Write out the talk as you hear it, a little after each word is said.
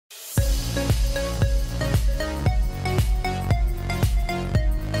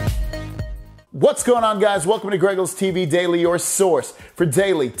What's going on, guys? Welcome to GregglesTV Daily, your source for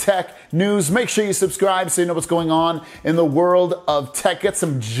daily tech news. Make sure you subscribe so you know what's going on in the world of tech. Get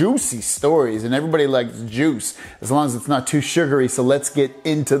some juicy stories, and everybody likes juice as long as it's not too sugary. So let's get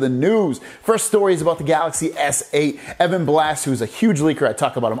into the news. First story is about the Galaxy S8. Evan Blass, who's a huge leaker, I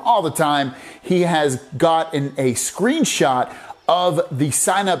talk about him all the time, he has gotten a screenshot of the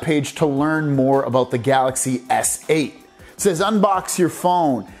sign-up page to learn more about the Galaxy S8. It says, unbox your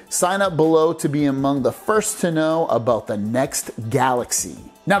phone. Sign up below to be among the first to know about the next Galaxy.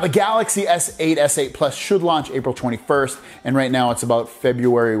 Now, the Galaxy S8, S8 Plus should launch April 21st, and right now it's about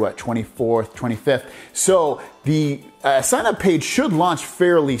February, 24th, 25th. So the sign-up page should launch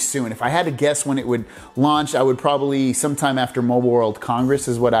fairly soon. If I had to guess when it would launch, I would probably sometime after Mobile World Congress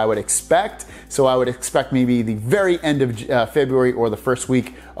is what I would expect. So I would expect maybe the very end of February or the first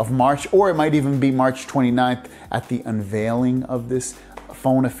week of March, or it might even be March 29th at the unveiling of this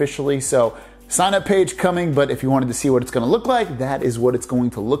phone officially. So sign up page coming, but if you wanted to see what it's going to look like, that is what it's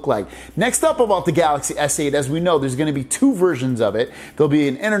going to look like. Next up about the Galaxy S8, as we know, there's going to be two versions of it. There'll be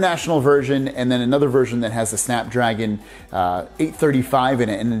an international version and then another version that has the Snapdragon 835 in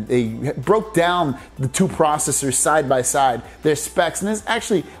it. And they broke down the two processors side by side, their specs, and there's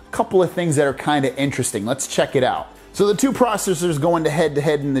actually a couple of things that are kind of interesting. Let's check it out. So the two processors going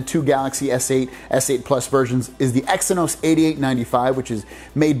head-to-head in the two Galaxy S8, S8 Plus versions is the Exynos 8895, which is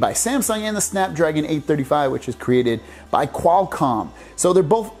made by Samsung, and the Snapdragon 835, which is created by Qualcomm. So they're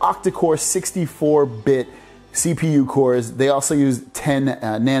both octa-core 64-bit CPU cores. They also use 10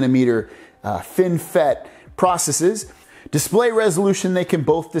 nanometer FinFET processes. Display resolution, they can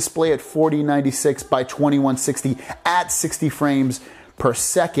both display at 4096 by 2160 at 60 frames per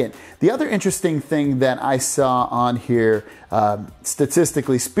second. The other interesting thing that I saw on here,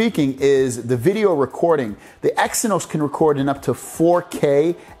 statistically speaking, is the video recording. The Exynos can record in up to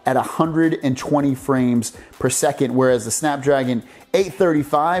 4K at 120 frames per second, whereas the Snapdragon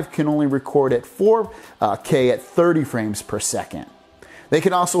 835 can only record at 4K at 30 frames per second. They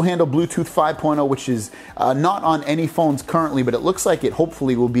can also handle Bluetooth 5.0, which is not on any phones currently, but it looks like it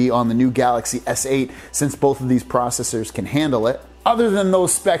hopefully will be on the new Galaxy S8 since both of these processors can handle it. Other than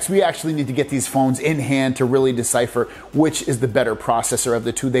those specs, we actually need to get these phones in hand to really decipher which is the better processor of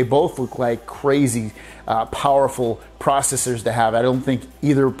the two. They both look like crazy powerful processors to have. I don't think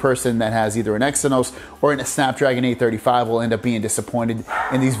either person that has either an Exynos or a Snapdragon 835 will end up being disappointed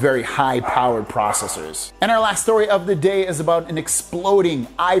in these very high-powered processors. And our last story of the day is about an exploding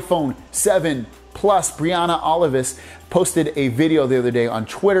iPhone 7 Plus. Brianna Olivis posted a video the other day on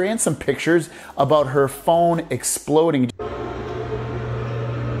Twitter and some pictures about her phone exploding.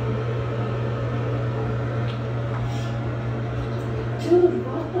 Dude,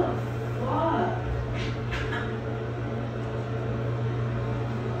 what the fuck?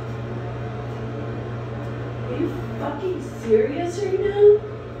 Are you fucking serious right now?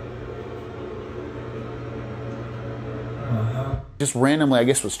 Just randomly, I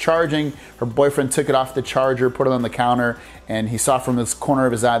guess, was charging. Her boyfriend took it off the charger, put it on the counter, and he saw from this corner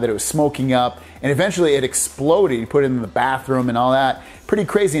of his eye that it was smoking up, and eventually it exploded. He put it in the bathroom and all that. Pretty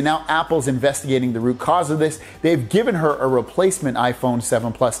crazy. And now Apple's investigating the root cause of this. They've given her a replacement iPhone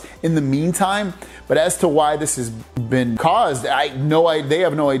 7 Plus in the meantime, but as to why this has been caused, they have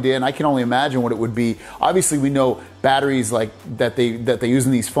no idea, and I can only imagine what it would be. Obviously, we know batteries like that they use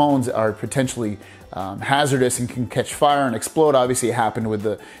in these phones are potentially hazardous and can catch fire and explode. Obviously, it happened with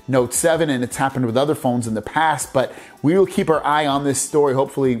the Note 7 and it's happened with other phones in the past, but we will keep our eye on this story.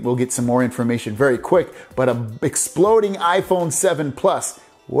 Hopefully, we'll get some more information very quick. But an exploding iPhone 7 Plus,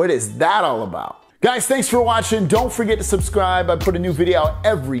 what is that all about? Guys, thanks for watching. Don't forget to subscribe. I put a new video out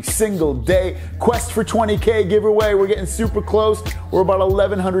every single day. Quest for 20K giveaway. We're getting super close. We're about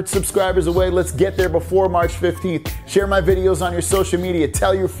 1,100 subscribers away. Let's get there before March 15th. Share my videos on your social media.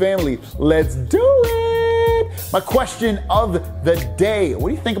 Tell your family. Let's do it. My question of the day. What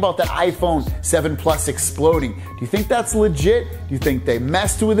do you think about that iPhone 7 Plus exploding? Do you think that's legit? Do you think they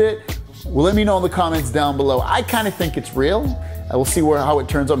messed with it? Well, let me know in the comments down below. I kind of think it's real. We'll see how it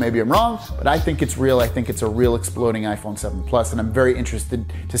turns out. Maybe I'm wrong, but I think it's real. I think it's a real exploding iPhone 7 Plus, and I'm very interested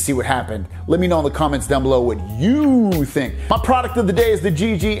to see what happened. Let me know in the comments down below what you think. My product of the day is the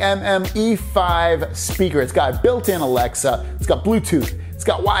GGMM E5 Speaker. It's got built-in Alexa. It's got Bluetooth. It's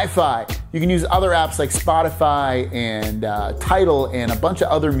got Wi-Fi. You can use other apps like Spotify and Tidal and a bunch of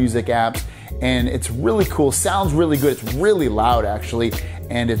other music apps. And it's really cool, sounds really good. It's really loud actually,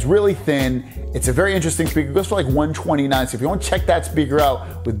 and it's really thin. It's a very interesting speaker. It goes for like $129. So if you want to check that speaker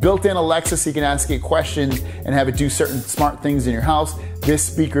out with built-in Alexa so you can ask it questions and have it do certain smart things in your house, this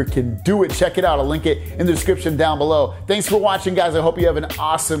speaker can do it. Check it out. I'll link it in the description down below. Thanks for watching, guys. I hope you have an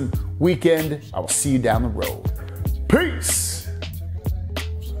awesome weekend. I will see you down the road. Peace.